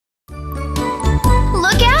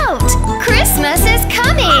Christmas is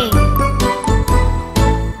coming!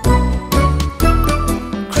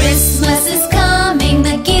 Christmas is coming,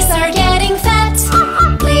 the geese are getting fat.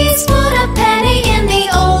 Please put a penny in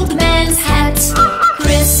the old man's hat.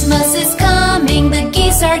 Christmas is coming, the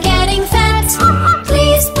geese are getting fat.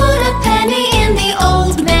 Please put a penny in the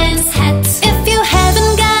old man's hat. If you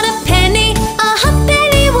haven't got a penny, a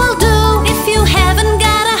halfpenny will do. If you haven't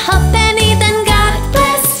got a halfpenny, then God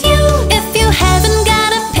bless you. If you haven't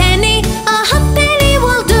got a penny, a halfpenny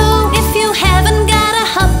will do. If you haven't got a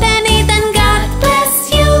halfpenny, then God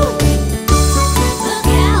bless you. Look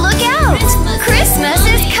out! Christmas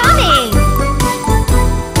is coming!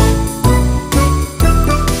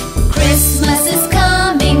 Christmas is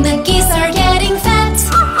coming, the geese are getting fat.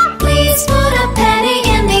 Please put a penny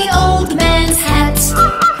in the old man's hat.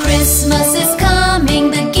 Christmas is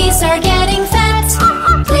coming, the geese are getting fat.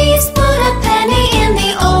 Please put a penny in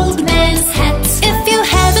the old man's hat. If you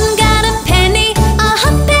haven't got a penny, a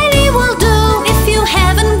halfpenny will do. If you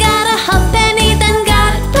haven't got a halfpenny, then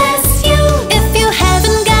God bless you. If you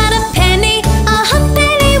haven't got a penny, a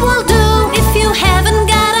halfpenny will do. If you haven't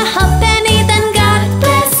got a halfpenny, then God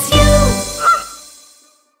bless you.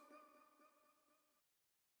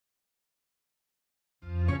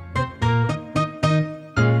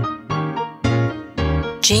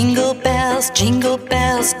 Jingle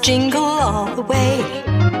bells, jingle all the way.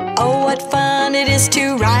 Oh, what fun it is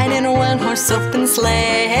to ride in a one-horse open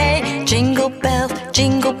sleigh. Jingle bells,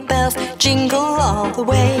 jingle all the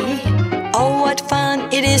way. Oh, what fun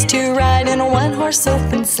it is to ride in a one-horse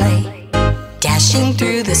open sleigh. Dashing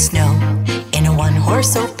through the snow in a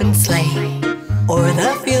one-horse open sleigh. O'er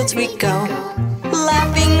the fields we go,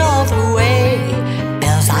 laughing all the way.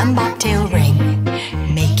 Bells on bobtail ring,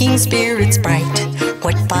 making spirits bright.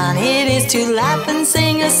 What fun it is to laugh and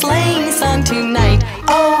sing a sleighing song tonight.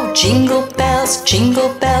 Oh, jingle bells, jingle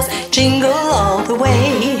all the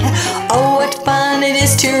way. Oh, what fun it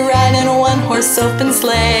is to ride in a one-horse open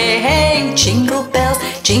sleigh. Jingle bells,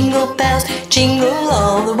 jingle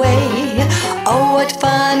all the way. Oh, what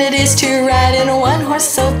fun it is to ride in a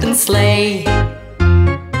one-horse open sleigh.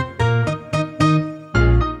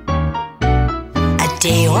 A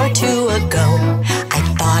day or two ago, I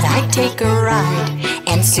thought I'd take a ride,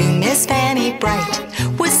 and soon Miss Fanny Bright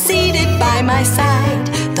was seated by my side.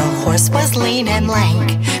 The horse was lean and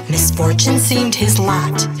lank, misfortune seemed his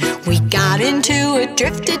lot. We got into a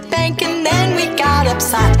drifted bank and then we got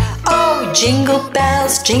upsot. Oh, jingle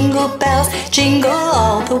bells, jingle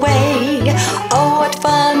all the way. Oh, what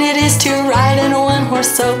fun it is to ride in a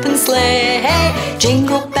one-horse open sleigh.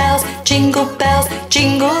 Jingle bells,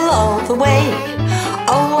 jingle all the way.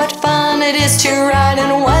 Oh, what fun it is to ride in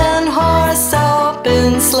a one-horse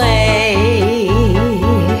open sleigh.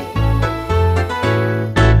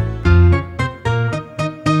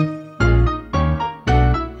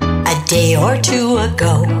 A day or two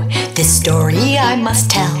ago, this story I must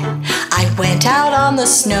tell. I went out on the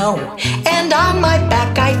snow, and on my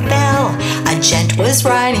back I fell. A gent was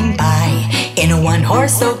riding by in a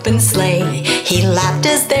one-horse open sleigh. He laughed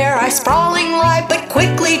as there I sprawling lie, but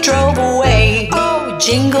quickly drove away. Oh,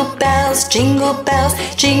 jingle bells, jingle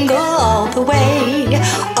all the way.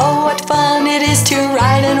 Oh, what fun it is to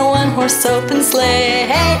ride in a one-horse open sleigh.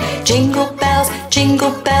 Jingle bells,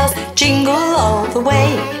 jingle all the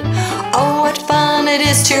way. Oh, what fun it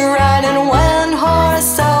is to ride in a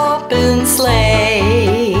one-horse open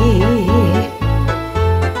sleigh.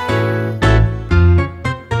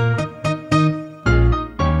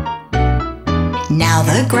 Now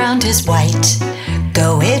the ground is white,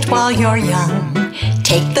 go it while you're young.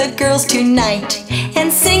 Take the girls tonight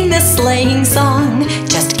and sing this sleighing song.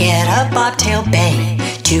 Just get a bobtail bay,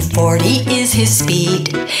 240 is his speed.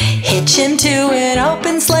 Hitch him to an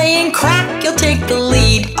open sleigh and crack, you'll take the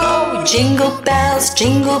lead. Oh, jingle bells,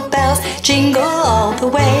 jingle all the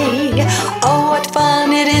way. Oh, what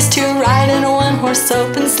fun it is to ride in a one-horse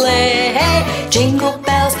open sleigh. Jingle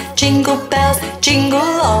bells, jingle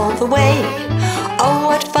all the way. Oh,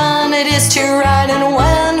 what fun it is to ride in a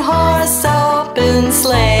one-horse open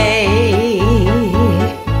sleigh.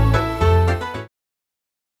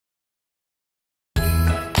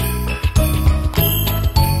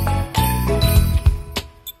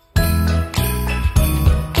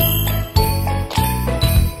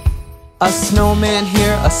 A snowman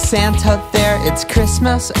here, a Santa there, it's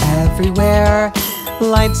Christmas everywhere.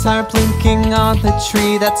 Lights are blinking on the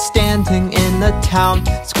tree that's standing in the town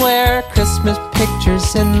square. Christmas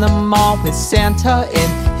pictures in the mall with Santa in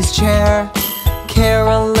his chair.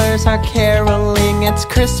 Carolers are caroling, it's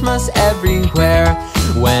Christmas everywhere.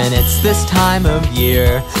 When it's this time of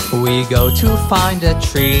year, we go to find a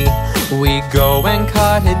tree. We go and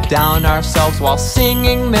cut it down ourselves while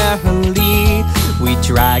singing merrily. We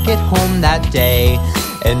drag it home that day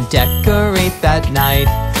and decorate that night.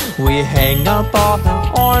 We hang up all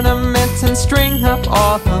the ornaments and string up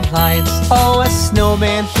all the lights. Oh, a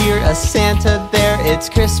snowman here, a Santa there, it's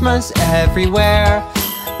Christmas everywhere.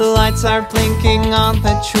 The lights are blinking on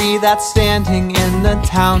the tree that's standing in the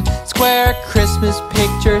town square. Christmas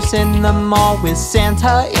pictures in the mall with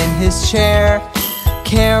Santa in his chair.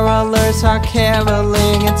 Carolers are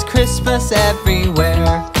caroling, it's Christmas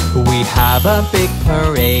everywhere. We have a big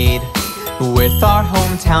parade with our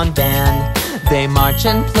hometown band. They march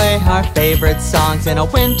and play our favorite songs in a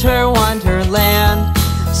winter wonderland.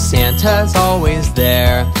 Santa's always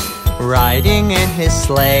there, riding in his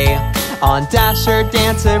sleigh. On Dasher,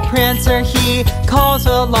 Dancer, Prancer, he calls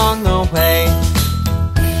along the way.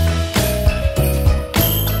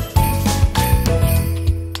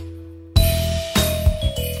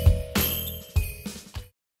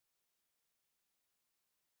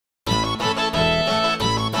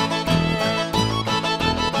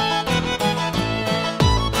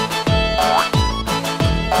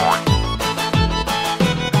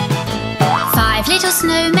 5 little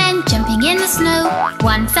snowmen jumping in the snow.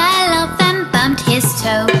 One fell off and bumped his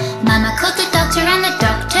toe. Mama called the doctor and the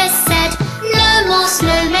doctor said, no more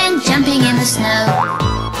snowmen jumping in the snow.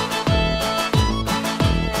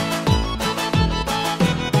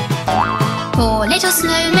 Four little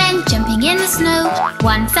snowmen jumping in the snow.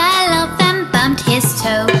 One fell off and bumped his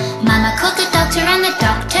toe. Mama called the doctor and the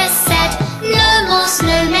doctor said, no more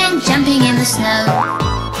snowmen jumping in the snow.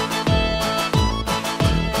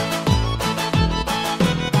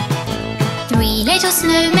 3 little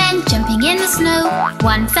snowmen jumping in the snow.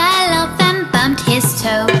 One fell off and bumped his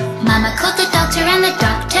toe. Mama called the doctor and the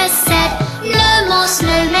doctor said, no more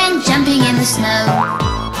snowmen jumping in the snow.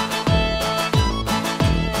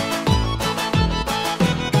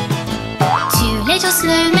 2 little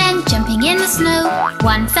snowmen jumping in the snow.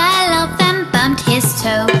 One fell off and bumped his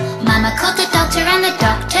toe. Mama called the doctor and the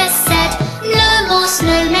doctor said, no more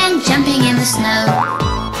snowmen jumping in the snow.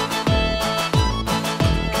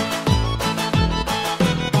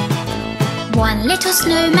 1 little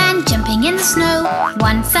snowman jumping in the snow.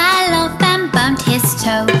 One fell off and bumped his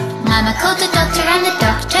toe. Mama called the doctor and the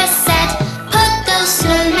doctor said, put those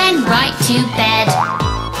snowmen right to bed.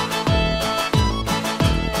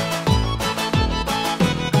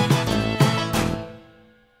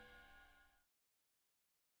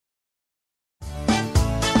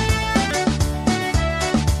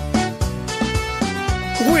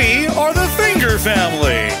 We are the Finger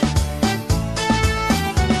family.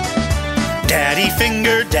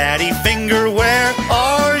 Daddy Finger, where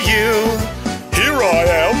are you? Here I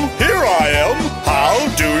am, how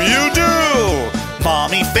do you do?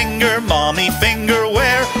 Mommy Finger,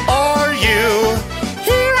 where are you?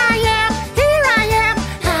 Here I am,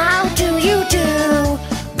 how do you do?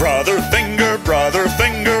 Brother Finger,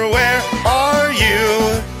 where are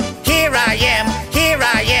you? Here I am,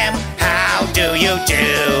 how do you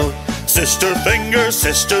do? Sister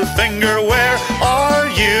Finger, where are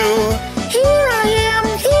you? Here I am,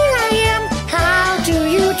 how do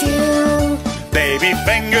you do? Baby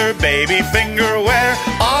Finger, where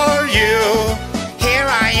are you? Here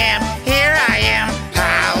I am,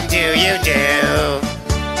 how do you do?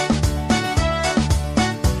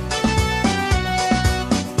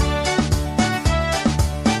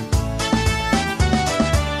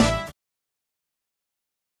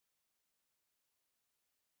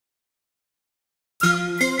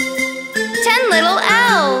 Little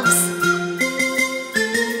elves.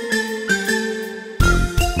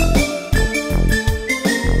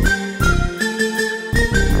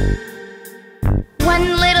 One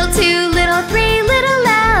little, 2 little, 3 little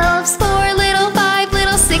elves. 4 little, 5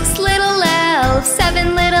 little, 6 little elves.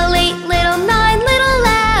 7 little, 8 little, 9 little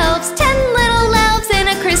elves. 10 little elves in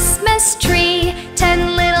a Christmas tree.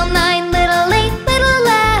 10 little, 9 little, 8 little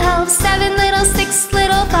elves. 7 little, 6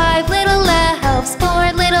 little, 5 little elves.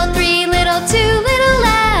 4 little, 3 little, 2 little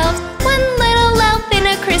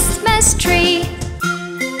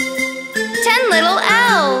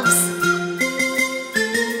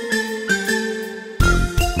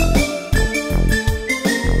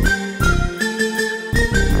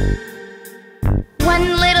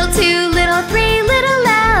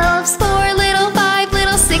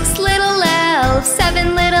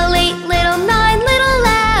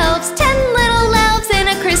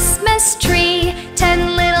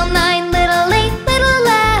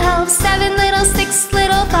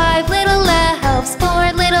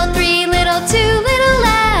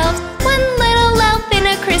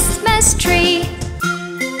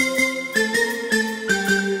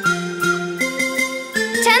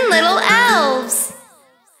little elves.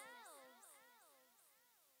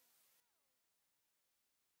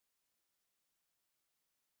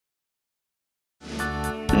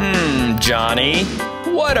 Johnny,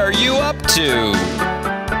 what are you up to?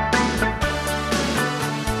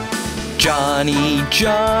 Johnny,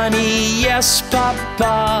 Johnny, yes,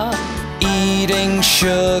 Papa. Eating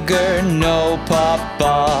sugar, no,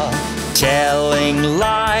 Papa. Telling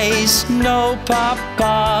lies, no,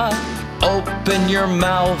 Papa. Open your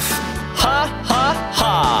mouth, ha, ha,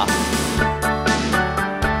 ha.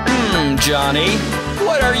 Johnny,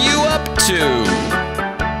 what are you up to?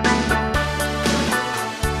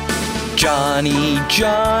 Johnny,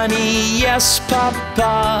 Johnny, yes,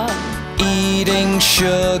 Papa. Eating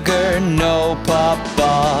sugar, no,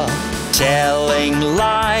 Papa. Telling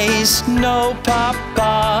lies, no,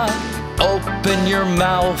 Papa. Open your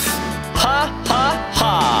mouth, ha, ha,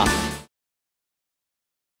 ha.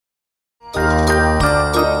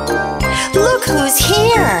 Look who's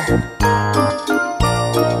here!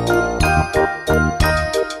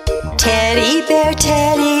 Teddy bear,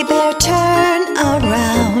 turn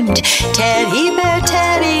around. Teddy bear,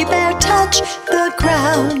 touch the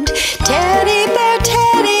ground. Teddy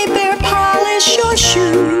bear, polish your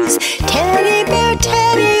shoes. Teddy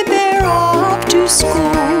bear, off to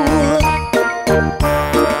school.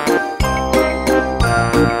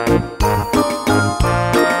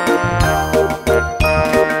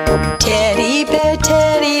 Teddy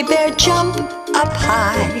bear, jump up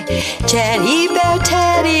high. Teddy bear,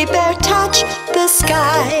 touch the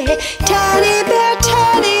sky. Teddy bear,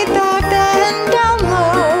 bend down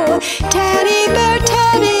low. Teddy bear,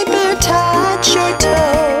 touch your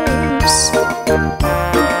toes.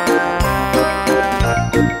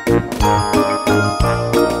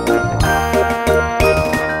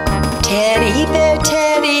 Teddy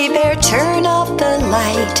bear, turn off the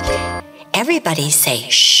light. Everybody say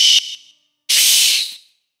shh, shh.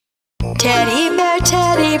 Teddy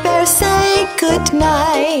bear, say good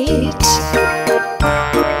night.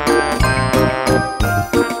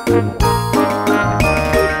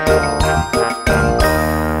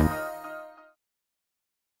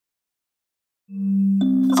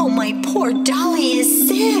 Oh, my poor dolly is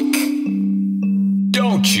sick.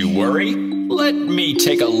 Don't you worry. Let me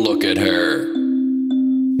take a look at her.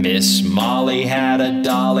 Miss Molly had a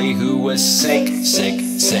dolly who was sick, sick,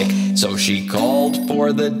 sick. So she called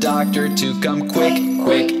for the doctor to come quick,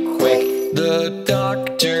 quick, quick. The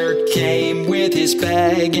doctor came with his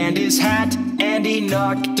bag and his hat, and he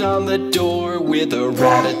knocked on the door with a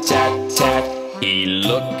rat-a-tat-tat. He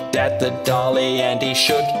looked at the dolly and he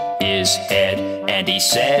shook his head, and he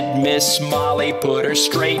said, Miss Molly, put her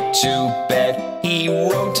straight to bed. He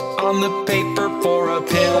wrote on the paper for a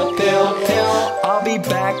pill, pill, pill. I'll be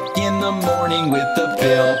back in the morning with the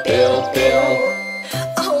pill, pill, pill.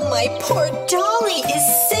 Oh, my poor dolly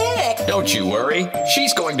is sick. Don't you worry,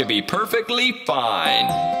 she's going to be perfectly fine.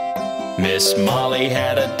 Miss Molly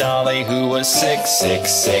had a dolly who was sick, sick,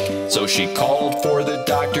 sick. So she called for the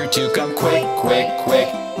doctor to come quick, quick, quick.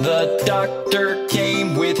 The doctor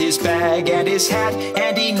came with his bag and his hat,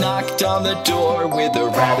 and he knocked on the door with a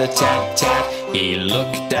rat-a-tat-tat. He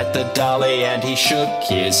looked at the dolly and he shook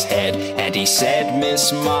his head, and he said,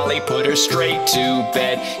 Miss Molly, put her straight to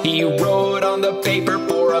bed. He wrote on the paper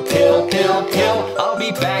for a pill, pill, pill. I'll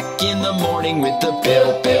be back in the morning with the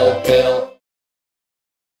pill, pill, pill.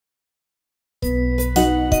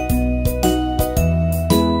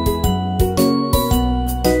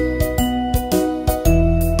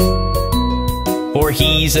 For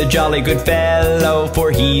he's a jolly good fellow,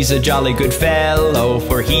 for he's a jolly good fellow,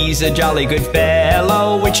 for he's a jolly good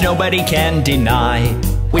fellow, which nobody can deny,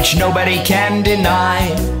 which nobody can deny,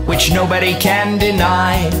 which nobody can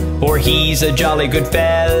deny. For he's a jolly good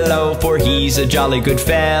fellow, for he's a jolly good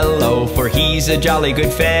fellow, for he's a jolly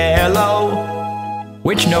good fellow,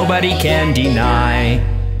 which nobody can deny.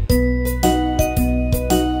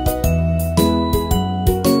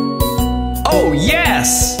 Oh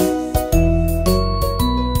yes!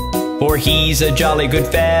 For he's a jolly good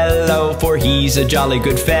fellow, for he's a jolly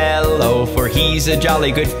good fellow, for he's a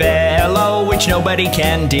jolly good fellow, which nobody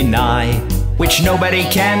can deny, which nobody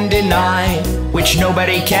can deny, which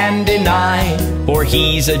nobody can deny. For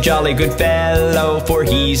he's a jolly good fellow, for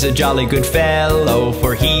he's a jolly good fellow,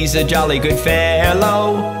 for he's a jolly good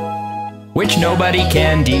fellow, which nobody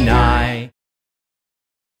can deny.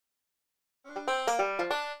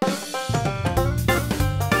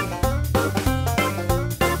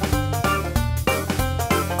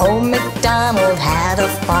 Old MacDonald had a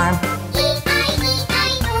farm,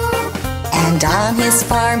 and on his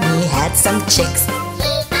farm he had some chicks.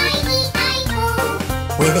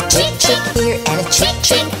 With a chick chick here and a chick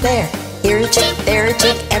chick there. Here a chick, there a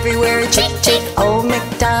chick, everywhere a chick chick. Old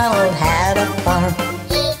MacDonald had a farm.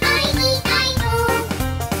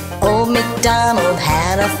 Old MacDonald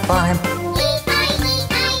had a farm.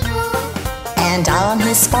 And on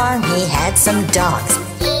his farm he had some dogs.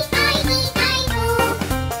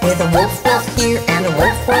 With a wolf wolf here and a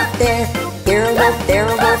wolf wolf there. Here a wolf, there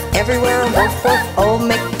a wolf, everywhere a wolf wolf. Old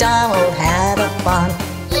MacDonald had a farm.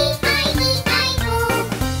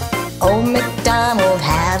 Old MacDonald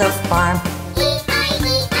had a farm.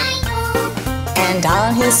 And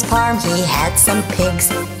on his farm he had some pigs.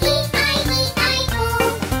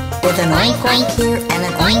 With an oink oink here and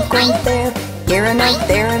an oink oink there. Here an oink,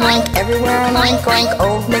 there an oink, everywhere an oink oink.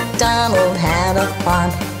 Old MacDonald had a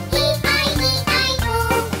farm.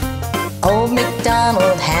 Old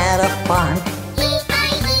MacDonald had a farm.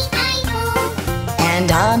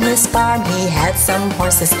 And on his farm he had some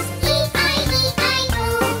horses.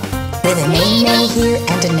 With a neigh-neigh here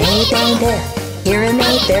and a neigh-neigh there. Here a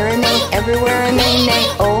neigh, there a neigh, everywhere a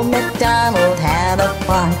neigh-neigh. Old MacDonald had a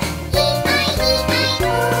farm.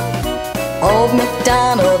 Old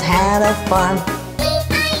MacDonald had a farm.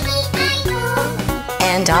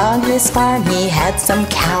 And on his farm he had some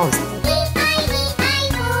cows.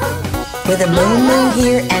 With a moo-moo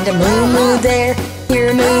here and a moo-moo there. Here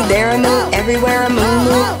a moo, there a moo, everywhere a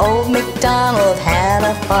moo-moo. Old MacDonald had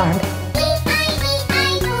a farm.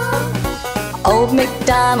 Old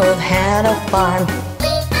MacDonald had a farm.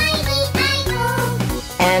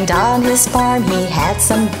 And on his farm he had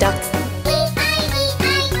some ducks.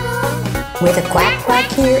 With a quack quack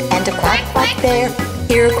here and a quack quack there.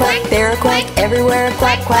 Here a quack, there a quack, everywhere a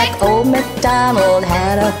quack quack. Old MacDonald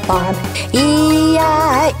had a farm. E-I-E-I-O.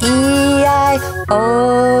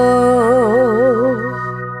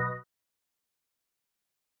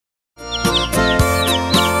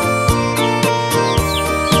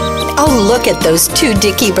 Oh, look at those two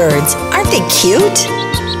dicky birds. Aren't they cute?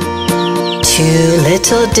 Two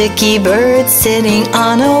little dicky birds sitting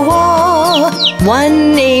on a wall.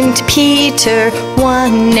 One named Peter,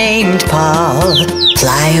 one named Paul.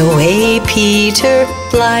 Fly away, Peter,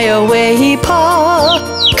 fly away, Paul.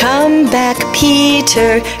 Come back,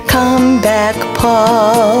 Peter, come back,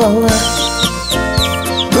 Paul.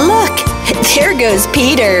 Look, there goes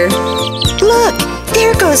Peter. Look,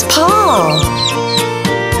 there goes Paul.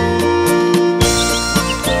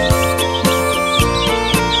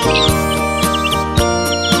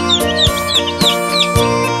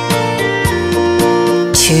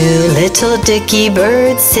 Two little dicky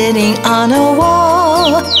birds sitting on a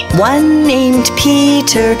wall. One named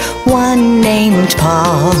Peter, one named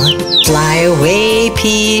Paul. Fly away,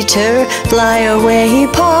 Peter, fly away,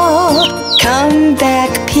 Paul. Come back,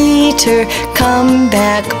 Peter, come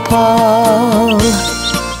back, Paul.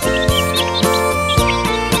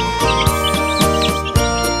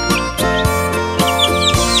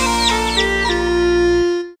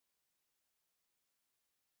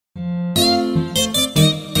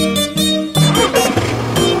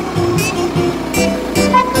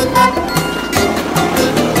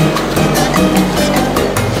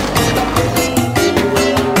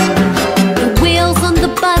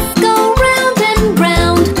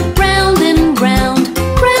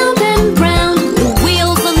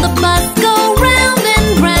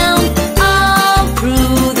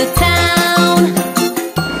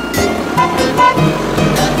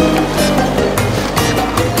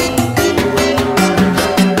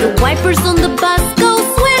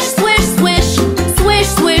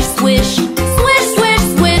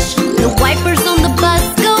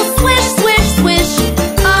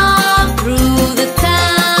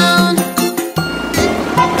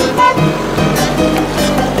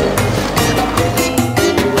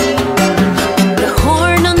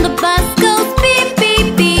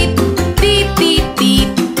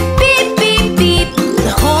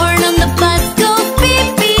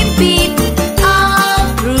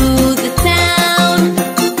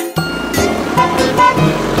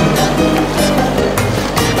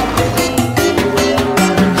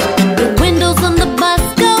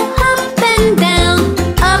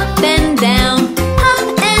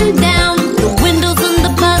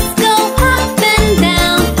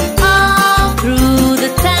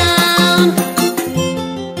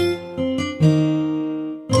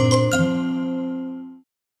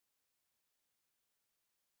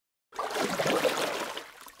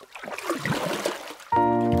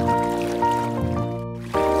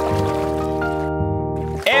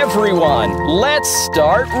 Everyone, let's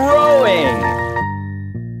start rowing!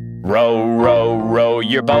 Row, row, row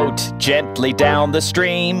your boat gently down the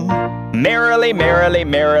stream. Merrily, merrily,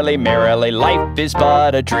 merrily, merrily, life is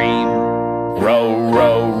but a dream. Row,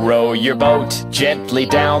 row, row your boat gently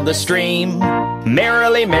down the stream.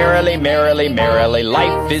 Merrily, merrily, merrily, merrily,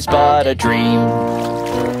 life is but a dream.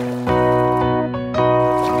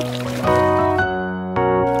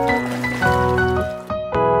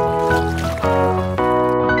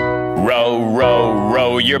 Row, row,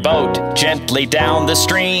 row your boat gently down the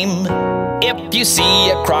stream. If you see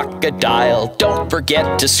a crocodile, don't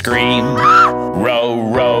forget to scream. Row,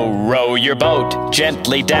 row, row your boat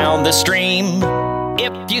gently down the stream.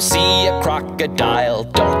 If you see a crocodile,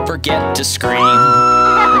 don't forget to scream.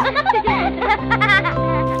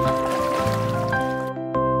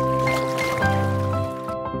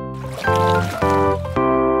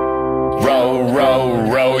 Row, row,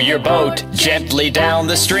 row your boat gently down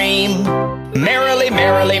the stream. Merrily,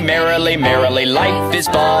 merrily, merrily, merrily, life is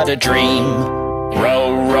but a dream.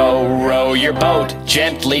 Row, row, row your boat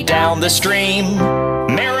gently down the stream.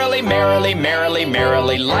 Merrily, merrily, merrily,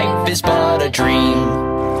 merrily, life is but a dream.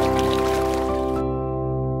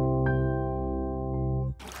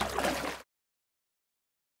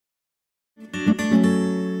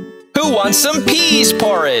 Who wants some peas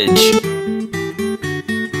porridge?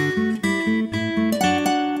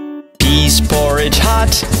 Peas porridge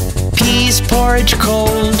hot, peas porridge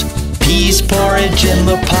cold, peas porridge in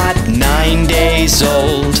the pot, 9 days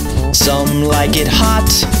old. Some like it hot,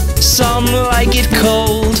 some like it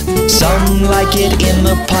cold, some like it in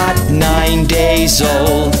the pot, 9 days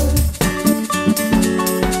old.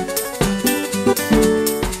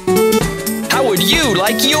 How would you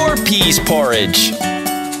like your peas porridge?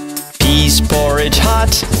 Peas porridge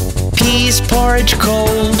hot, peas porridge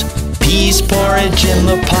cold, peas porridge in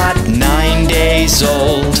the pot, 9 days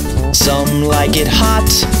old. Some like it hot,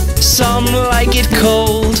 some like it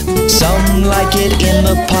cold, some like it in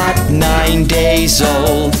the pot, 9 days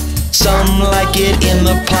old. Some like it in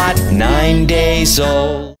the pot, 9 days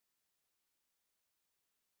old.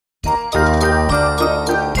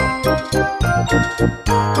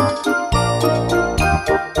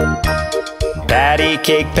 Patty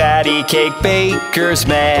cake, baker's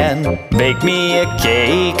man, bake me a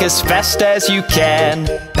cake as fast as you can.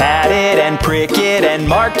 Pat it and prick it and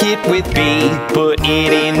mark it with B. Put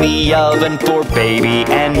it in the oven for baby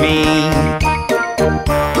and me.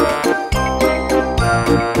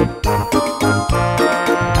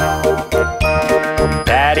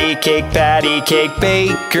 Patty cake,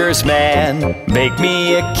 baker's man, bake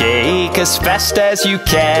me a cake as fast as you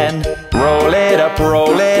can. Roll it up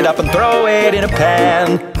and throw it in a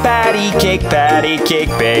pan. Patty cake,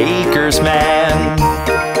 baker's man.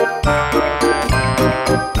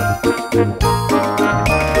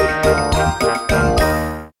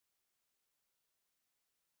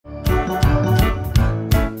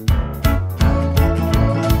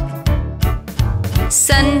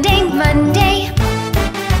 Sunday, Monday,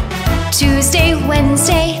 Tuesday,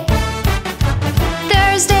 Wednesday,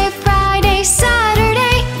 Thursday, Friday,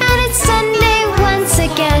 Saturday, and it's Sunday once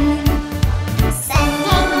again. Sunday,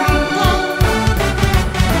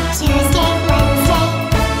 Monday, Tuesday, Wednesday,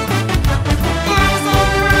 Thursday, Friday, Saturday, and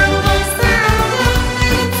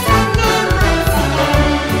it's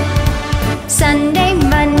Sunday once again. Sunday,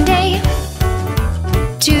 Monday,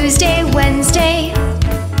 Tuesday, Wednesday,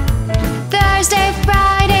 Thursday,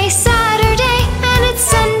 Friday, Saturday, and it's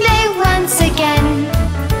Sunday once again. Sunday,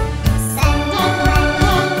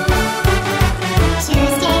 Monday,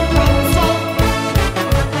 Tuesday, Wednesday,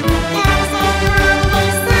 Thursday,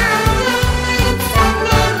 Friday, Saturday, and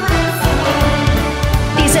it's Sunday once again.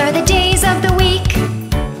 These are the days of the week.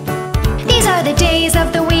 These are the days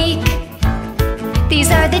of the week.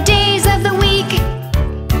 These are the days of the week.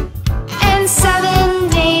 And 7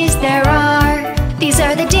 days there are. These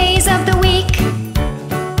are the days of the week.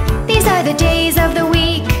 These are the days of the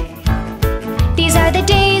week. These are the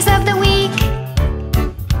days of the week.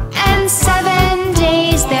 And 7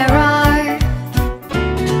 days there are.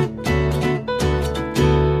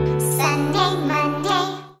 Sunday,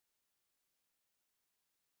 Monday,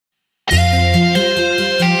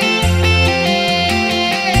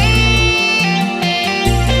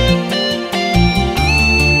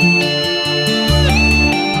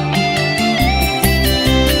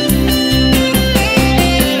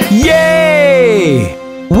 Yay!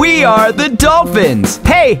 We are the dolphins!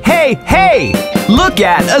 Hey, hey, hey! Look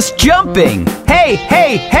at us jumping! Hey,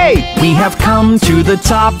 hey, hey! We have come to the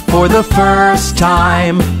top for the first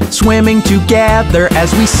time, swimming together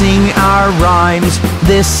as we sing our rhymes.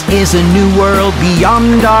 This is a new world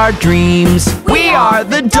beyond our dreams. We are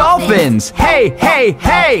the dolphins! Hey, hey,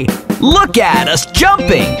 hey! Look at us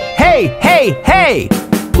jumping! Hey, hey, hey!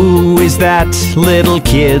 Ooh, is that little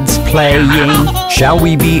kids playing? Shall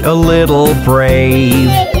we be a little brave?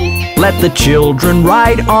 Let the children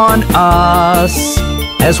ride on us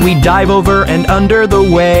as we dive over and under the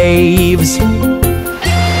waves.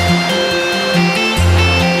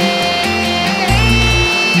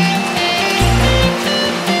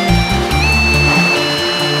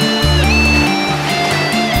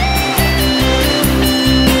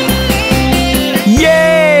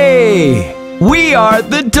 Yay! We are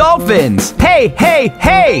the dolphins! Hey, hey,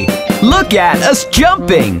 hey! Look at us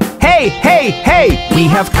jumping! Hey, hey, hey! We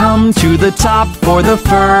have come to the top for the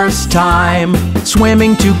first time,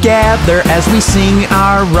 swimming together as we sing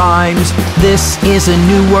our rhymes. This is a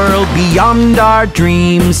new world beyond our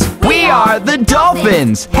dreams. We are the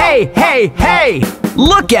dolphins! Hey, hey, hey!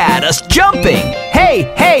 Look at us jumping!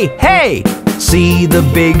 Hey, hey, hey! See the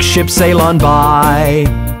big ship sail on by.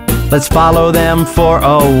 Let's follow them for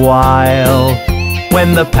a while.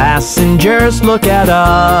 When the passengers look at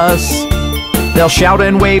us, they'll shout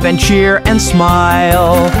and wave and cheer and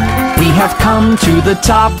smile. We have come to the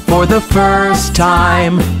top for the first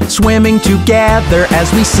time, swimming together as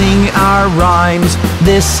we sing our rhymes.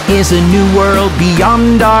 This is a new world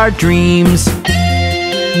beyond our dreams.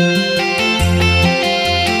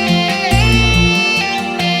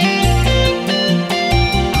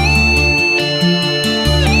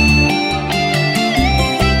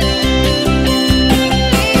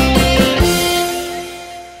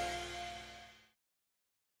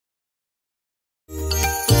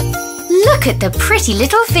 Look at the pretty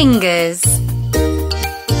little fingers.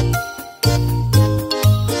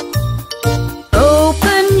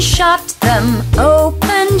 Open, shut them,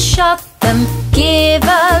 give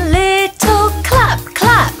a little clap,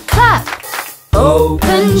 clap, clap.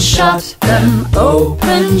 Open, shut them,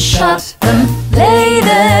 lay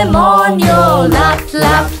them on your lap,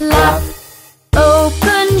 lap, lap.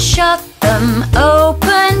 Open, shut them,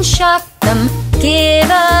 give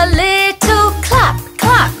a little clap,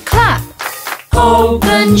 clap, clap.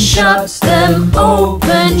 Open, shut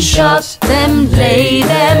them, lay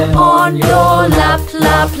them on your lap,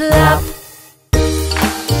 lap, lap.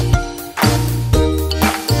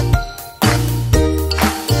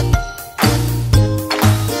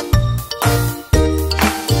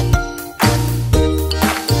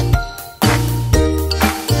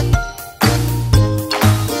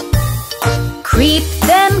 Creep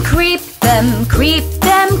them, creep them, creep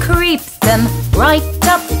them, creep them, right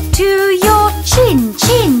up to your chin,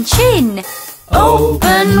 chin, chin.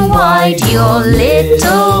 Open wide your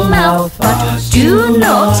little mouth, but do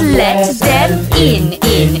not let them in,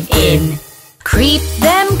 in, in. Creep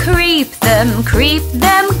them, creep them, creep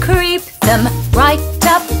them, creep them, right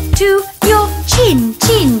up to your chin,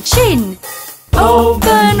 chin, chin.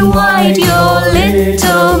 Open wide your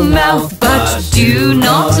little mouth, but do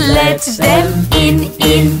not let them in,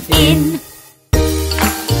 in, in.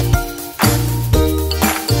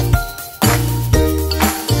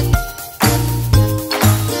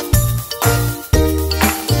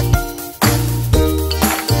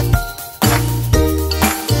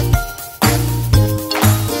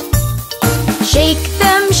 Shake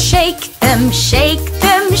them, shake them, shake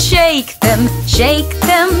them, shake them, shake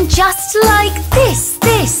them just like this,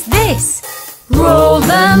 this, this. Roll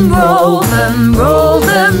them, roll them, roll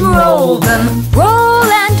them, roll them, roll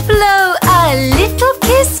and blow a little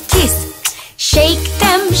kiss, kiss. Shake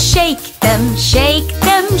them, shake them, shake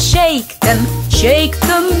them, shake them, shake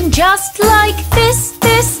them just like this,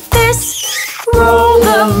 this, this. Roll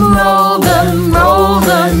them, roll them, roll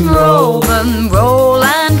them, roll them, roll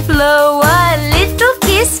and blow a little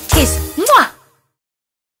kiss, kiss. Mwah!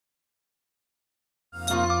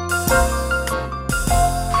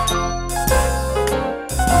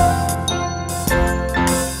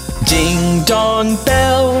 Ding dong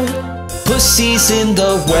bell, Pussy's in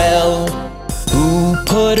the well. Who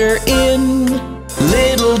put her in?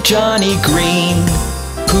 Little Johnny Green.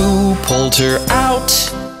 Who pulled her out?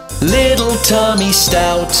 Little Tommy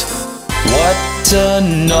Stout. What a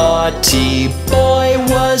naughty boy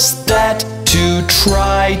was that, to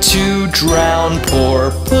try to drown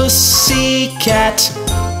poor Pussycat,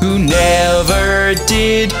 who never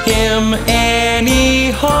did him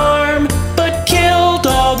any harm, but killed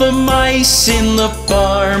all the mice in the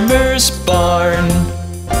farmer's barn.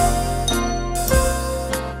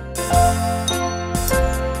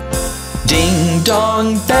 Ding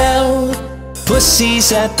dong bell,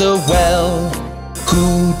 Pussy's at the well.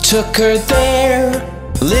 Who took her there?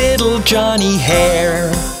 Little Johnny Hare.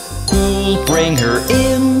 Who'll bring her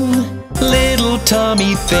in? Little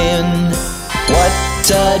Tommy Thin.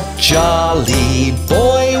 What a jolly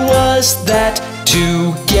boy was that,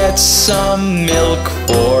 to get some milk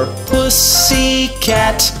for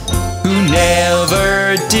Pussycat, who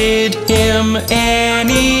never did him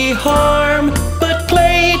any harm, but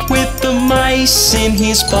played with the mice in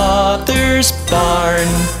his father's barn.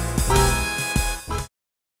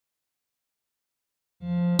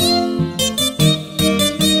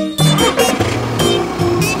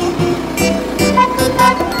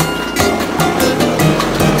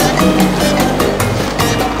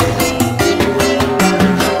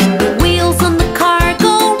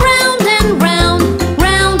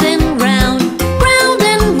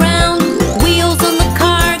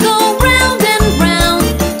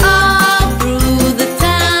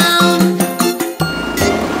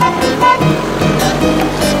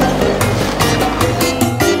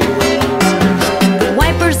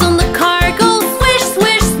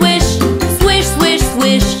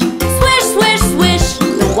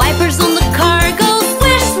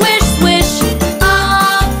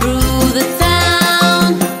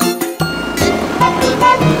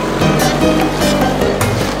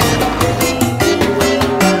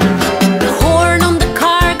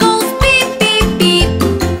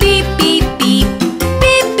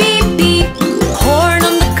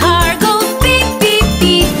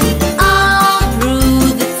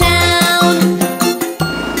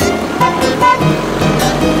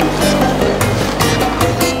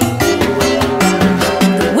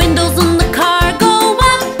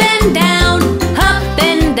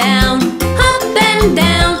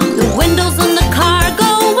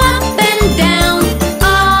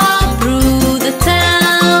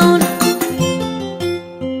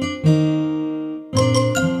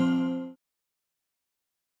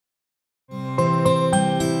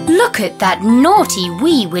 Look at that naughty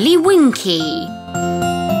wee Willy Winky.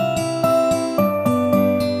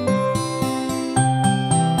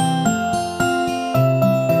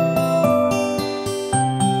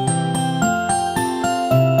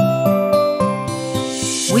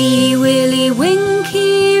 Wee Willy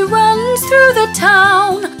Winky runs through the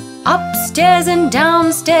town, upstairs and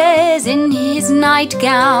downstairs in his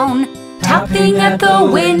nightgown, tapping at the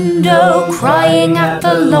window, crying at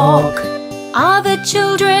the lock. Are the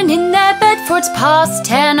children in their bed, for it's past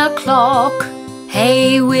 10 o'clock?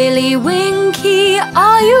 Hey Willy Winky,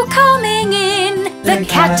 are you coming in? The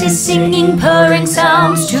cat is singing purring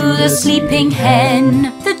sounds to the sleeping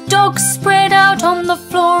hen. The dog's spread out on the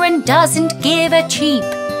floor and doesn't give a cheep,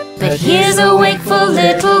 but here's a wakeful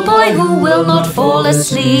little boy who will not fall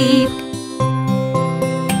asleep.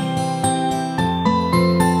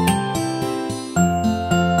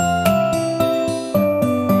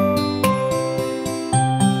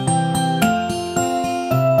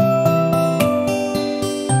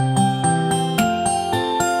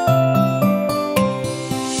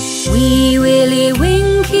 Wee Willy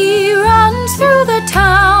Winky runs through the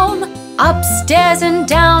town, upstairs and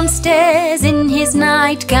downstairs in his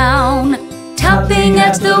nightgown, tapping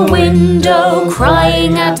at the window,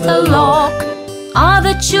 crying at the lock. Are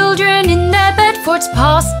the children in their bed, for it's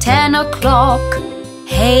past 10 o'clock?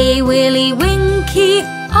 Hey Willy Winky,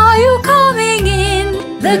 are you coming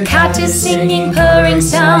in? The cat is singing purring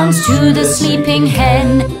sounds to the sleeping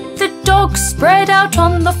hen. The dog's spread out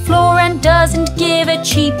on the floor and doesn't give a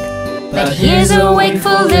cheep, but here's a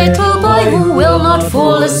wakeful little boy who will not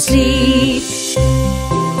fall asleep.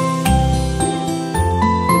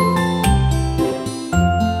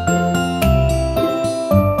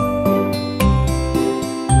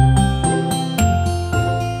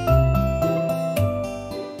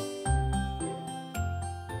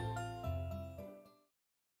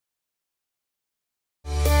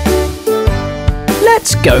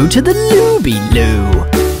 Let's go to the Looby-Loo.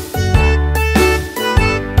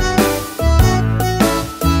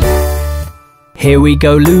 Here we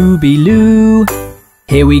go Looby-Loo,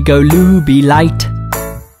 here we go Looby-Light,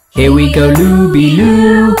 here we go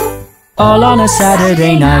Looby-Loo, all on a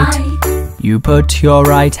Saturday night. You put your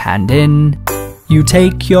right hand in, you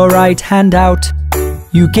take your right hand out,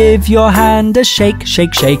 you give your hand a shake,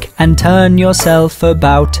 shake, shake, and turn yourself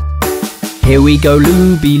about. Here we go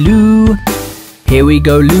Looby-Loo, here we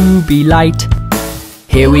go Looby-Light,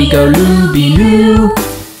 here we go Looby-Loo,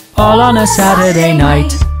 all on a Saturday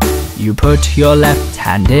night. You put your left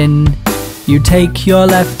hand in, you take your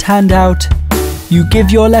left hand out, you give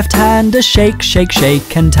your left hand a shake, shake,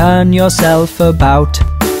 shake, and turn yourself about.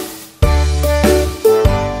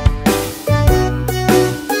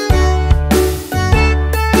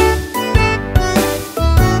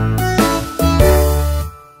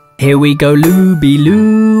 Here we go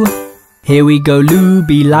Looby-Loo, here we go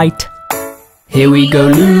Looby-Light, here we go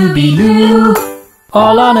Looby-Loo,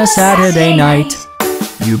 all on a Saturday night.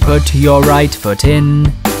 You put your right foot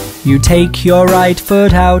in, you take your right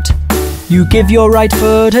foot out, You give your right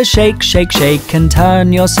foot a shake, shake, shake, and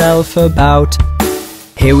turn yourself about.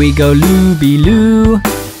 Here we go, looby-loo.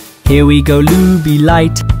 Here we go, looby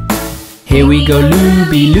light. Here we go,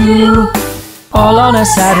 looby-loo. All on a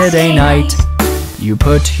Saturday night. You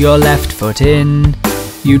put your left foot in.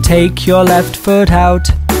 You take your left foot out.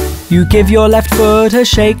 You give your left foot a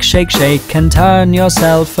shake, shake, shake, and turn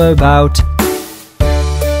yourself about.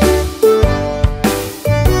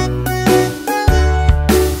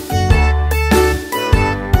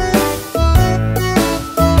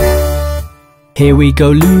 Here we go,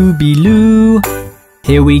 looby-loo.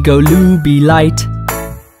 Here we go, looby light.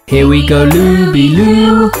 Here we go,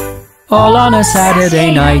 looby-loo. All on a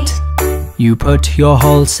Saturday night. You put your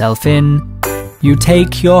whole self in. You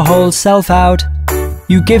take your whole self out.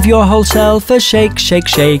 You give your whole self a shake, shake,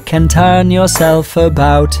 shake, and turn yourself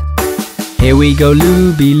about. Here we go,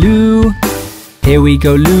 looby-loo. Here we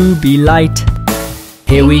go, looby light.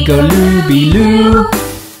 Here we go, looby-loo.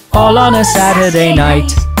 All on a Saturday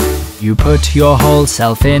night. You put your whole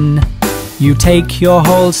self in. You take your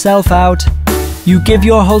whole self out. You give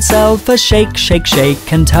your whole self a shake, shake,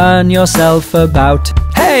 shake, and turn yourself about.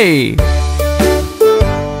 Hey!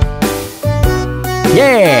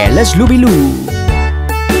 Yeah, let's looby-loo.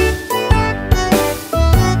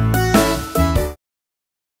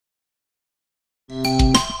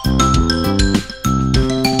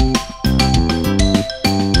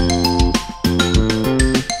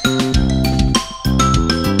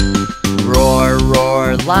 Roar,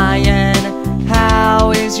 roar, lion,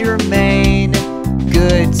 how is your mane?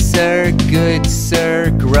 Good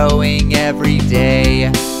sir, growing every day.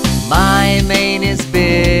 My mane is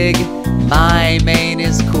big, my mane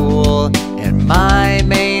is cool, and my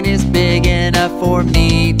mane is big enough for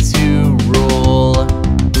me to rule.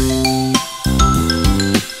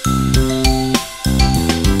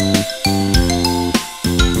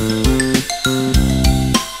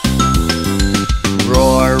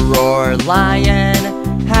 Roar, roar,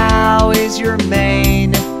 lion, how is your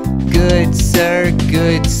mane? Good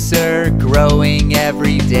sir, growing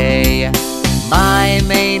every day. My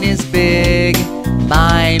mane is big,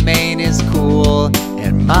 my mane is cool,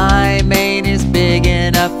 and my mane is big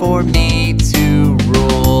enough for me to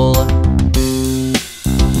rule.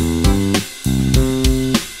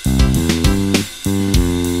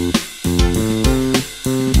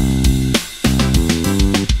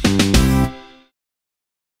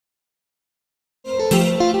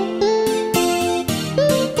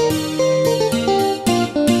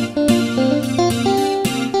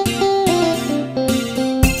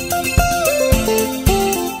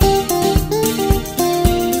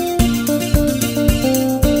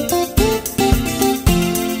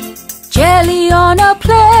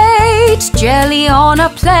 Jelly on a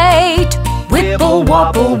plate. Whipple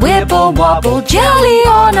wobble, jelly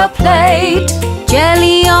on a plate.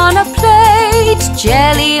 Jelly on a plate,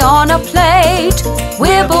 jelly on a plate.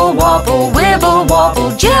 Wibble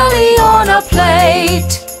wobble, jelly on a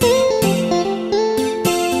plate.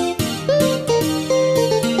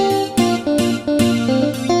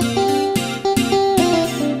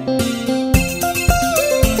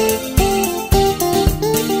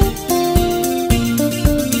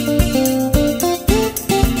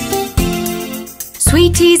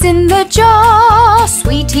 Sweeties in the jar,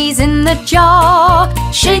 sweeties in the jar.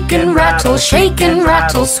 Shake and rattle,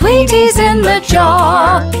 sweeties in the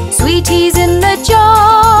jar. Sweeties in the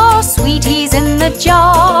jar, sweeties in the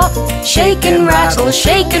jar. Shake and rattle,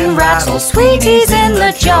 sweeties in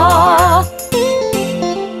the jar.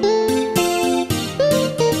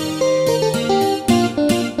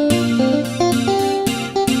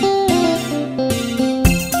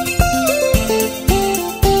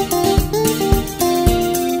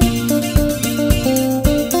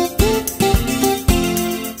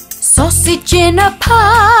 Sausage in a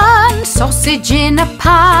pan, sausage in a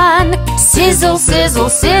pan. Sizzle, sizzle,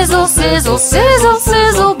 sizzle, sizzle, sizzle,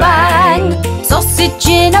 sizzle, bang. Sausage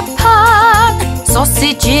in a pan,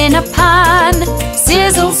 sausage in a pan.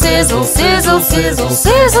 Sizzle, sizzle, sizzle, sizzle,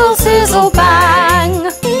 sizzle, sizzle,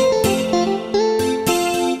 bang.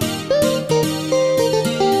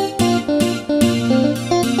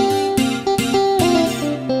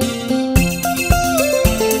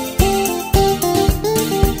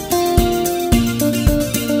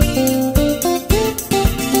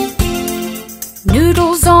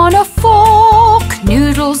 Noodles on a fork,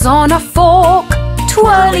 noodles on a fork.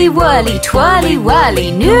 Twirly whirly, twirly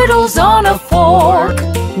whirly, noodles on a fork.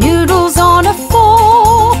 Noodles on a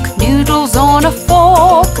fork, noodles on a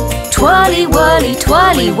fork. Twirly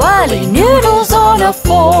whirly, noodles on a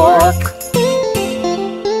fork.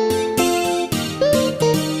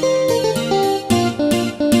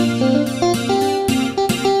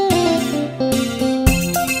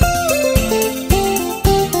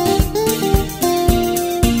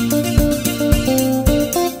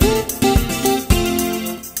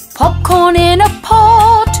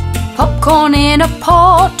 in a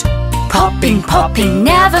pot. Popping, popping,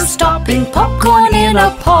 never stopping. Popcorn in a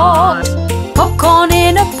pot. Popcorn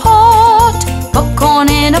in a pot. Popcorn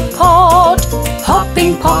in a pot.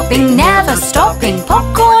 Popping, popping, never stopping.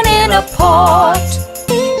 Popcorn in a pot.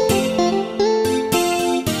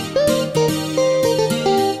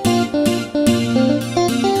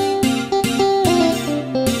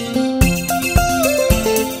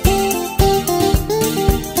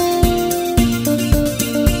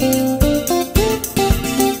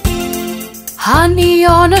 Honey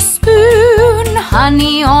on a spoon,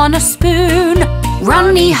 honey on a spoon.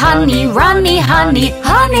 Runny honey, runny honey,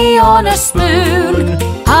 honey on a spoon.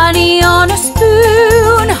 Honey on a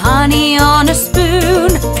spoon, honey on a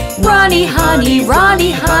spoon. Runny honey,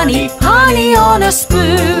 runny honey, honey on a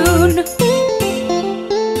spoon.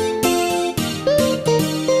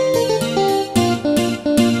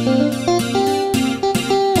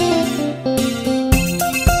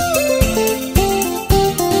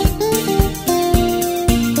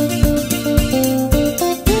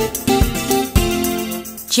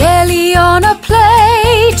 Jelly on a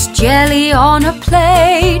plate, jelly on a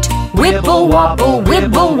plate. Wibble wobble,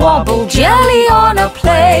 wibble wobble, jelly on a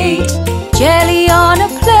plate. Jelly on a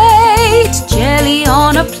plate, jelly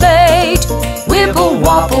on a plate. Wibble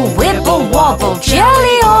wobble, wibble wobble,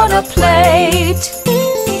 jelly on a plate.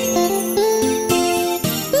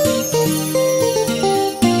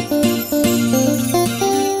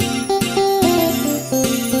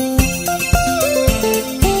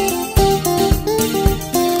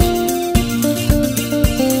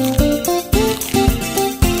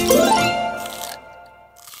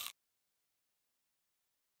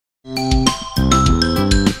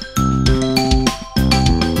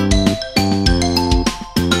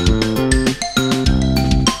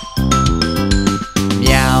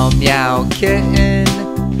 Meow kitten,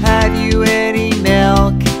 have you any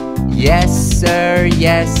milk? Yes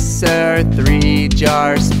sir, 3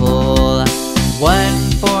 jars full.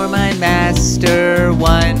 1 for my master,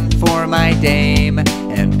 1 for my dame,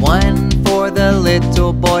 and 1 for the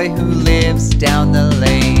little boy who lives down the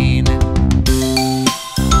lane.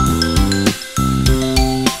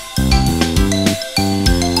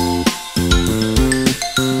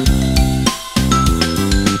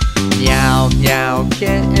 Meow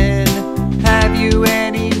kitten, have you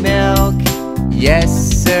any milk? Yes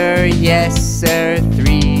sir,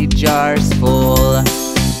 3 jars full.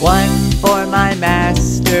 1 for my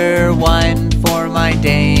master, 1 for my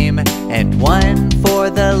dame, and 1 for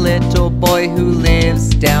the little boy who lives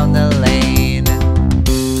down the lane.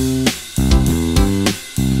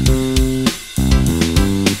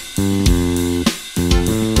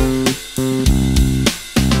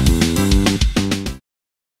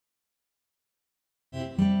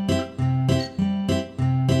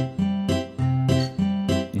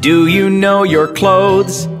 Do you know your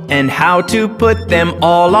clothes and how to put them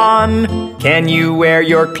all on? Can you wear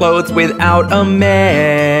your clothes without a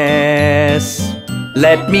mess?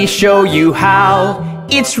 Let me show you how.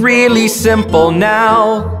 It's really simple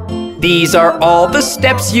now. These are all the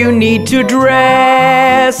steps you need to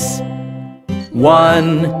dress.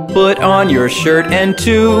 1. Put on your shirt, and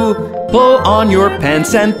 2. Pull on your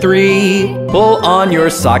pants, and 3. Pull on your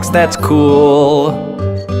socks, that's cool.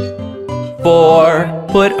 4.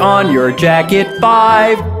 Put on your jacket.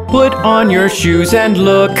 5. Put on your shoes and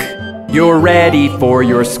look, you're ready for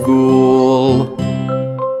your school.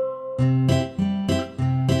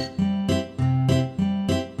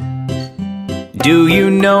 Do you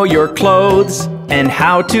know your clothes and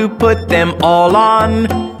how to put them all on?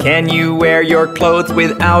 Can you wear your clothes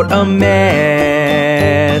without a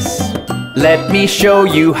mess? Let me show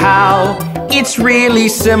you how. It's really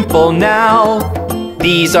simple now.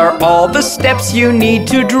 These are all the steps you need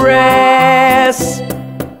to dress.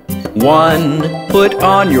 1. Put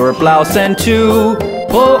on your blouse, and 2.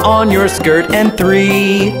 Pull on your skirt, and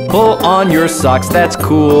 3. Pull on your socks, that's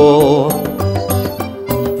cool.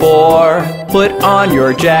 4. Put on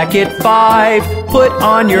your jacket. 5. Put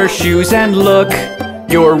on your shoes and look,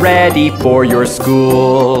 you're ready for your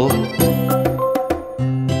school.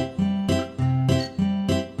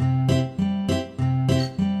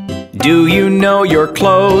 Do you know your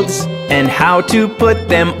clothes and how to put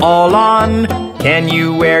them all on? Can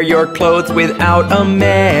you wear your clothes without a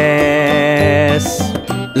mess?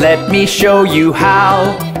 Let me show you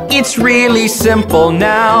how. It's really simple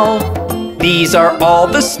now. These are all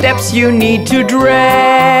the steps you need to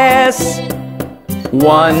dress.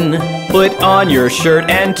 1. Put on your shirt,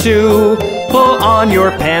 and 2. Pull on your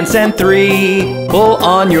pants, and 3. Pull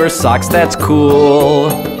on your socks, that's cool.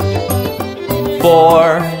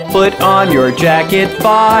 4. Put on your jacket.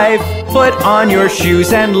 5. Put on your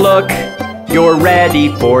shoes and look, you're ready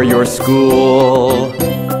for your school.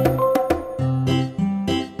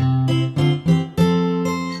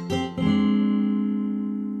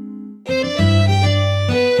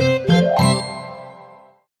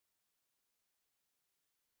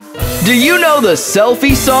 Do you know the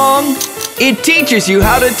selfie song? It teaches you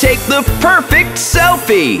how to take the perfect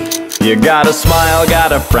selfie. You gotta smile,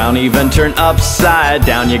 gotta frown, even turn upside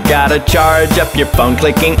down. You gotta charge up your phone,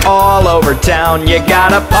 clicking all over town. You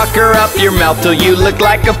gotta pucker up your mouth till you look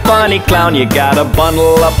like a funny clown. You gotta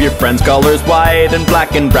bundle up your friends' colors, white and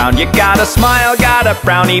black and brown. You gotta smile, gotta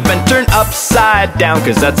frown, even turn upside down,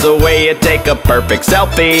 'cause that's the way you take a perfect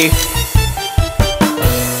selfie.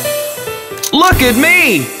 Look at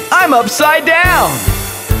me! I'm upside down!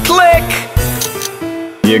 Click!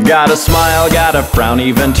 You gotta smile, gotta frown,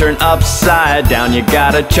 even turn upside down. You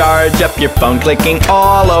gotta charge up your phone, clicking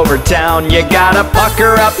all over town. You gotta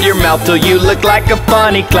pucker up your mouth till you look like a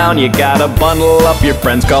funny clown. You gotta bundle up your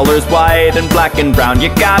friends' colors, white and black and brown. You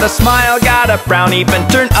gotta smile, gotta frown, even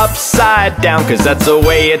turn upside down, 'cause that's the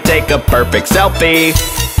way you take a perfect selfie.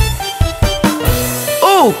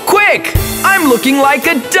 Ooh, quick! I'm looking like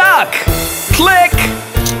a duck! Click!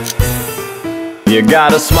 You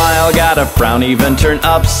gotta smile, gotta frown, even turn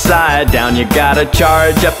upside down. You gotta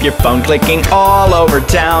charge up your phone, clicking all over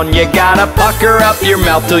town. You gotta pucker up your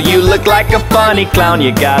mouth till you look like a funny clown.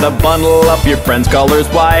 You gotta bundle up your friends' colors,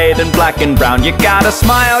 white and black and brown. You gotta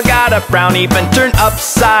smile, gotta frown, even turn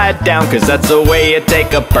upside down, 'cause that's the way you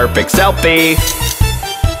take a perfect selfie.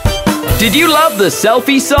 Did you love the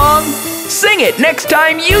selfie song? Sing it next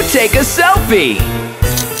time you take a selfie.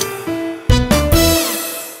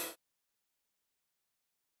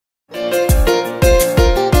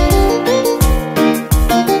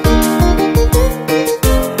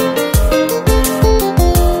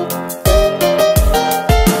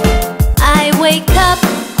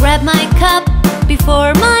 Grab my cup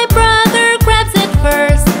before my brother grabs it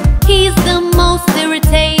first. He's the most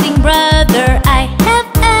irritating brother I have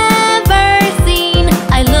ever seen.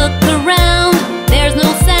 I look around, there's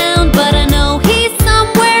no sound, but I know he's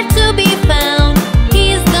somewhere to be found.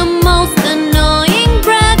 He's the most annoying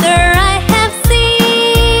brother I have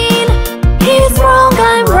seen. He's wrong,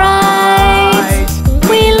 I'm right.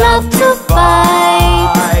 We love to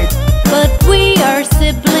fight, but we are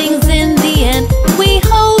siblings in the end. We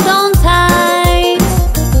hold on tight.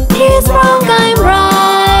 He's wrong, I'm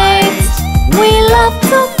right. We love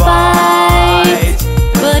to fight,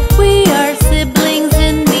 but we are siblings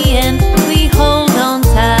in the end. We hold on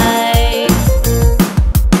tight.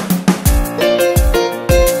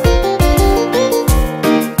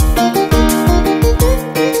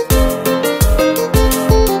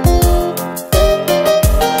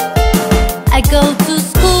 I go to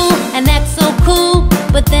school and act so cool,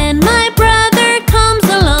 but then my brother comes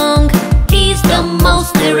along. He's the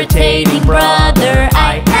most irritating brother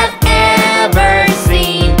I have ever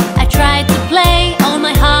seen. I try to play on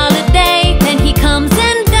my holiday, then he comes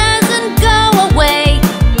and doesn't go away.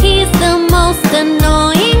 He's the most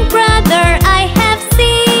annoying brother I have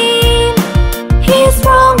seen. He's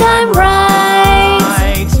wrong, I'm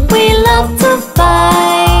right. We love to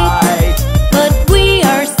fight, but we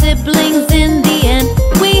are siblings in the end.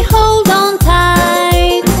 We hold on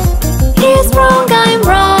tight. He's wrong, I'm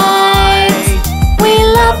right. We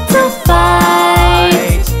love to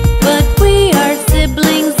fight, but we are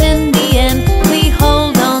siblings in the end. We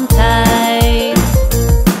hold on tight.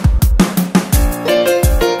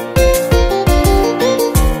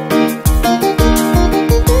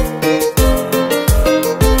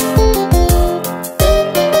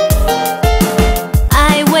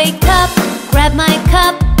 I wake up, grab my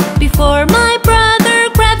cup before my brother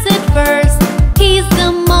grabs it first. He's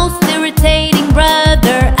the most irritating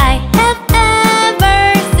brother I have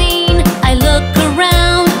ever seen. I look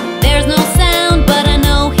around, there's no sound, but I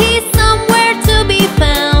know he's somewhere to be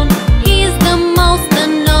found. He's the most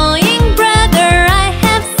annoying brother I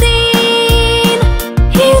have seen.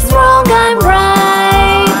 He's wrong, I'm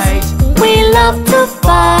right. We love to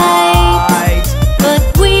fight, but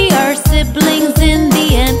we are siblings in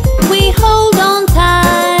the end. We hold on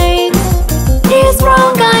tight. He's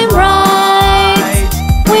wrong, I'm right.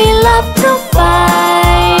 We love to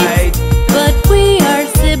fight, but we are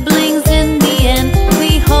siblings in the end.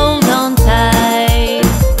 We hold on tight.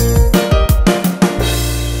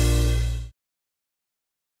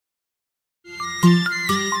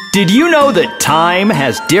 Did you know that time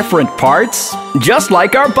has different parts, just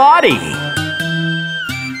like our body?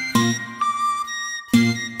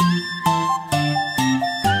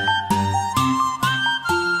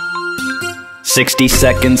 60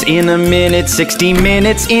 seconds in a minute, 60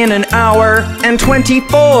 minutes in an hour, and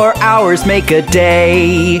 24 hours make a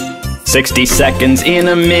day. 60 seconds in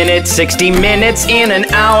a minute, 60 minutes in an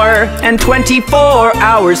hour, and 24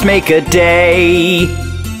 hours make a day.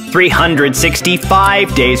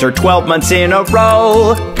 365 days or 12 months in a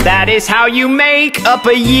row, that is how you make up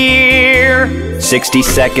a year. 60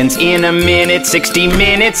 seconds in a minute, 60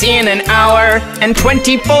 minutes in an hour, and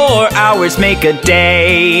 24 hours make a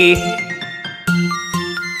day.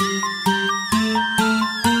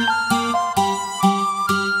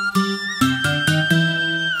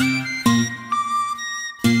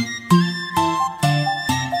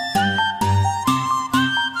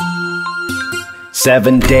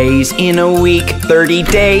 Seven days in a week, 30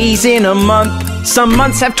 days in a month. Some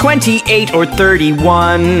months have 28 or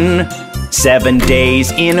 31. 7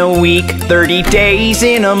 days in a week, 30 days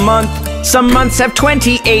in a month. Some months have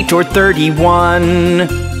 28 or 31.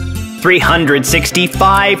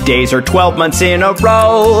 365 days or 12 months in a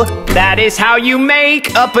row, that is how you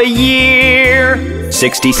make up a year.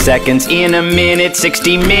 60 seconds in a minute,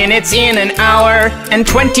 60 minutes in an hour, and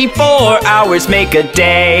 24 hours make a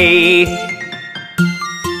day.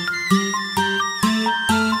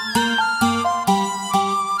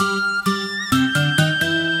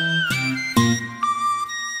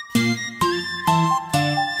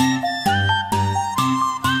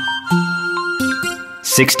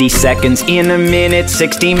 "60 seconds in a minute,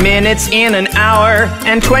 60 minutes in an hour,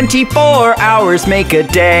 and 24 hours make a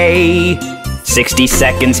day." 60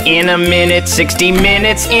 seconds in a minute, 60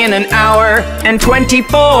 minutes in an hour, and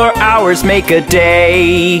 24 hours make a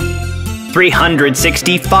day.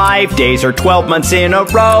 365 days or 12 months in a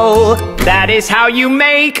row, that is how you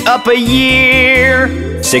make up a year.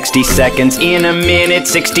 60 seconds in a minute,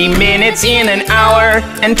 60 minutes in an hour,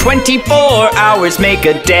 and 24 hours make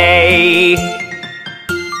a day.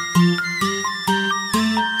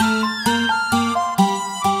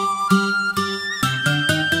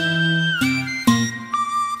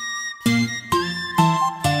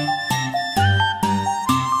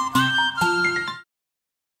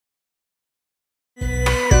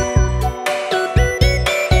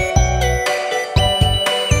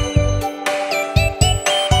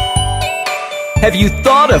 Have you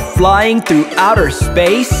thought of flying through outer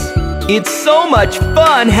space? It's so much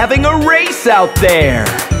fun having a race out there.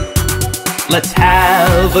 Let's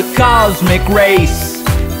have a cosmic race.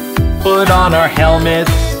 Put on our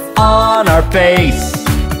helmets on our face.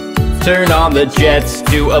 Turn on the jets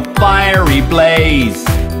to a fiery blaze.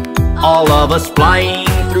 All of us flying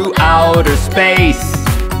through outer space.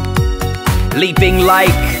 Leaping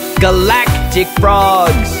like galactic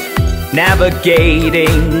frogs.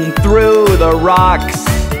 Navigating through the rocks.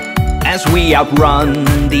 As we outrun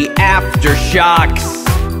the aftershocks,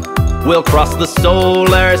 we'll cross the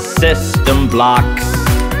solar system blocks.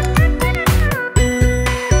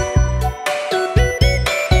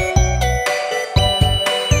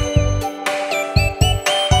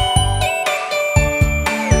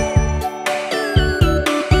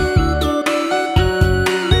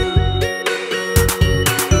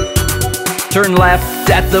 Turn left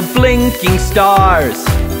at the blinking stars,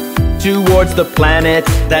 towards the planet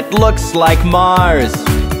that looks like Mars.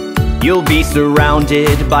 You'll be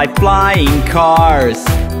surrounded by flying cars,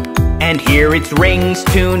 and hear its rings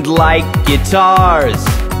tuned like guitars.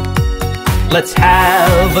 Let's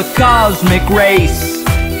have a cosmic race.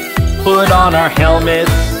 Put on our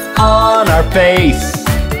helmets on our face.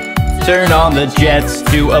 Turn on the jets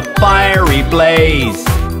to a fiery blaze.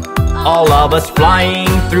 All of us flying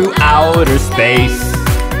through outer space.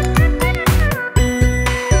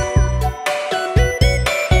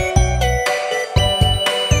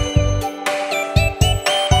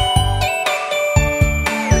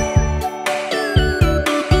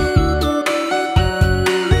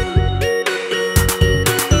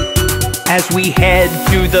 As we head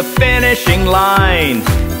to the finishing line,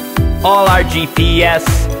 all our GPS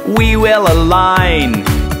we will align,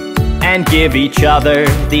 and give each other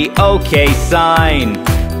the OK sign,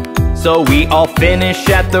 so we all finish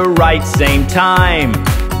at the right same time.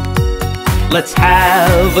 Let's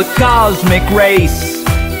have a cosmic race.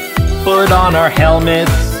 Put on our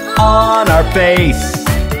helmets on our face.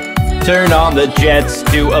 Turn on the jets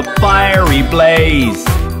to a fiery blaze.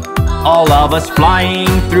 All of us flying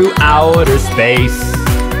through outer space.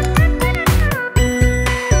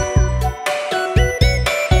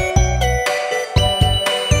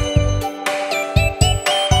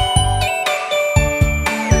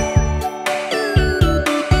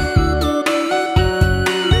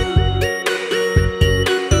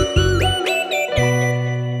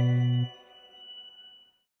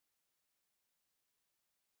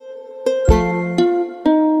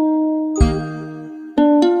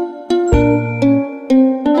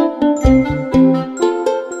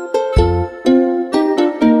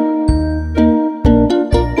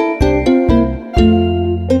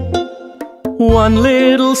 One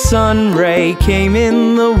little sun ray came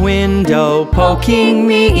in the window, poking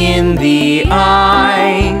me in the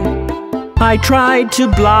eye. I tried to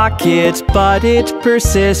block it, but it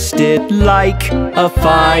persisted like a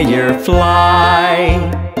firefly.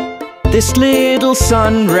 This little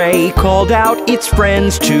sun ray called out its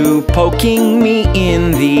friends too, poking me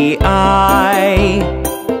in the eye.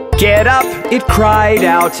 Get up, it cried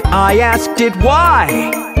out. I asked it why.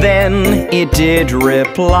 Then it did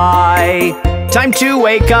reply. Time to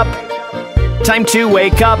wake up, time to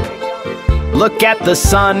wake up. Look at the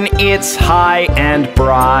sun, it's high and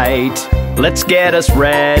bright. Let's get us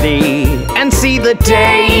ready and see the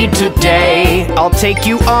day today. I'll take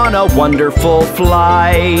you on a wonderful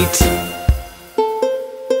flight.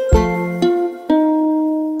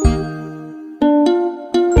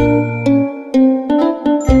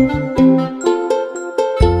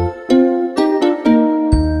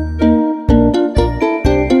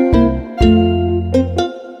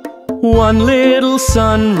 One little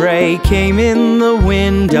sun ray came in the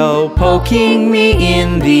window, poking me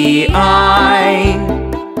in the eye.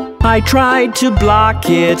 I tried to block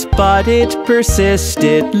it, but it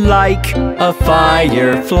persisted like a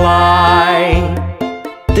firefly.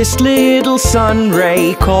 This little sun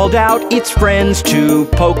ray called out its friends too,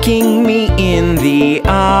 poking me in the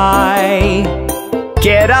eye.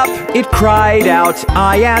 Get up, it cried out.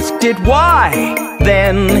 I asked it why.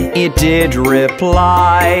 Then it did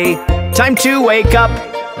reply. Time to wake up,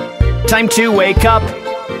 time to wake up.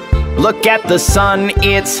 Look at the sun,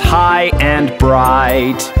 it's high and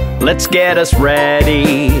bright. Let's get us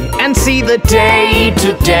ready and see the day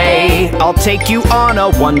today. I'll take you on a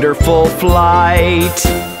wonderful flight.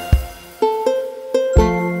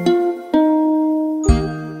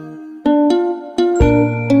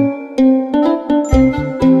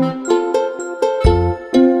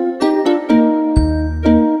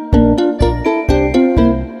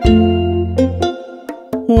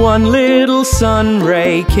 One little sun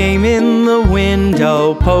ray came in the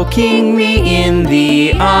window, poking me in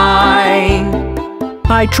the eye.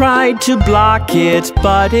 I tried to block it,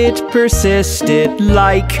 but it persisted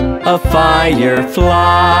like a firefly.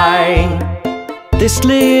 This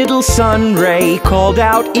little sun ray called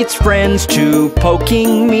out its friends too,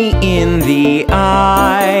 poking me in the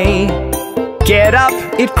eye. Get up,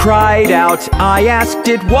 it cried out. I asked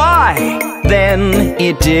it why. Then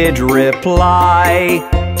it did reply.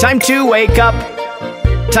 Time to wake up,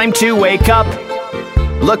 time to wake up.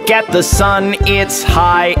 Look at the sun, it's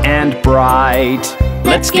high and bright.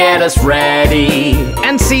 Let's get us ready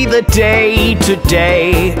and see the day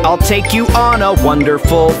today. I'll take you on a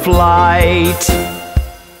wonderful flight.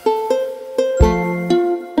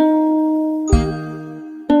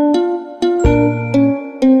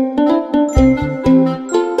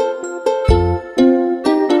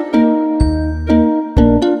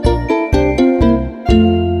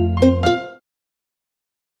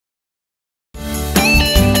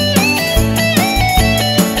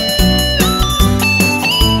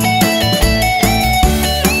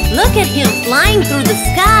 Look at him flying through the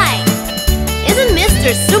sky! Isn't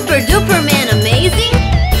Mr. Super Duper Man amazing?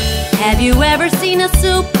 Have you ever seen a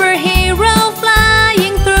superhero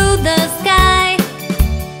flying through the sky?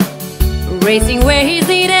 Racing where he's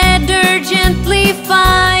needed, urgently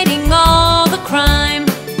fighting all the crime.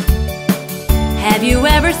 Have you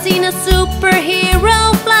ever seen a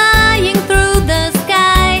superhero flying through the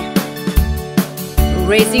sky?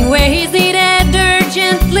 Racing where he's needed,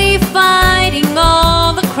 urgently fighting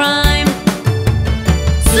all the crime.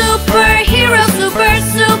 Superhero,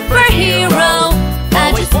 superhero,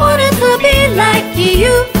 I just wanted to be like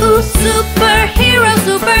you. Superhero,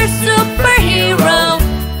 superhero,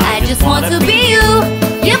 I just want to be you.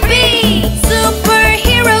 Yippee!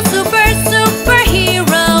 Superhero,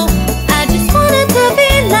 superhero, I just wanted to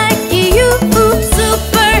be like you.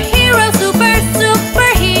 Superhero,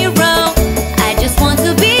 superhero, I just want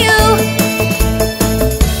to be you.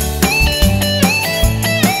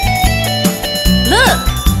 Look!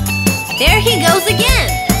 There he goes again!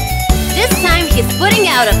 This time he's putting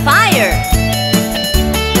out a fire!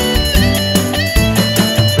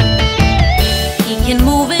 He can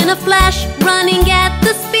move in a flash, running at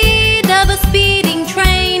the speed of a speeding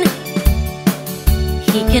train.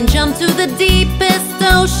 He can jump to the deepest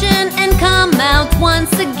ocean and come out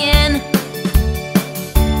once again.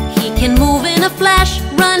 He can move in a flash,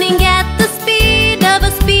 running at the speed of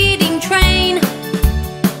a speeding train.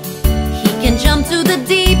 He can jump to the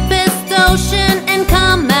deepest ocean and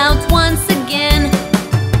come out once again.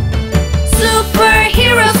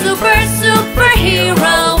 Superhero,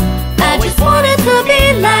 superhero, I just wanted to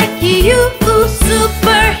be like you.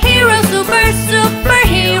 Superhero,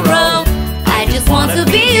 superhero, I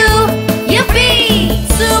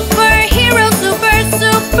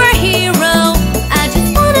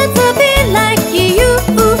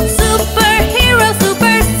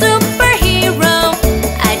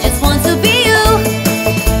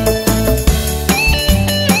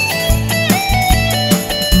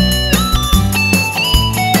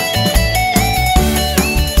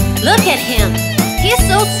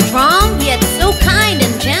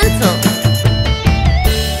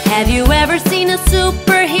seen a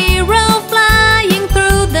superhero flying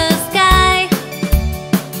through the sky?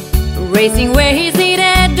 Racing where he's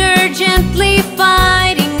needed, urgently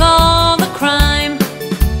fighting all the crime.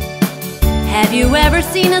 Have you ever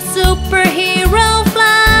seen a superhero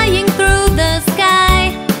flying through the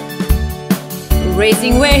sky?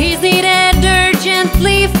 Racing where he's needed,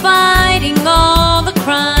 urgently fighting all the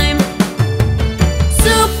crime.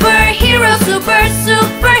 Superhero,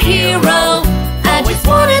 superhero, I just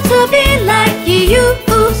wanted to be like you.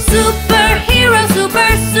 Superhero,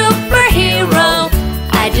 superhero,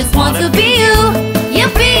 I just want to be you.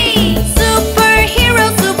 Yippee! Superhero,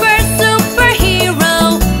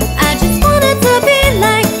 superhero, I just wanted to be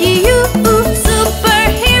like you.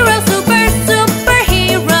 Superhero,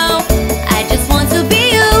 superhero, I just want to be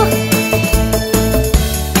you.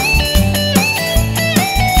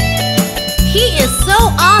 He is so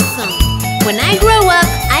awesome. When I grow up,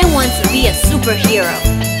 I want to be a superhero.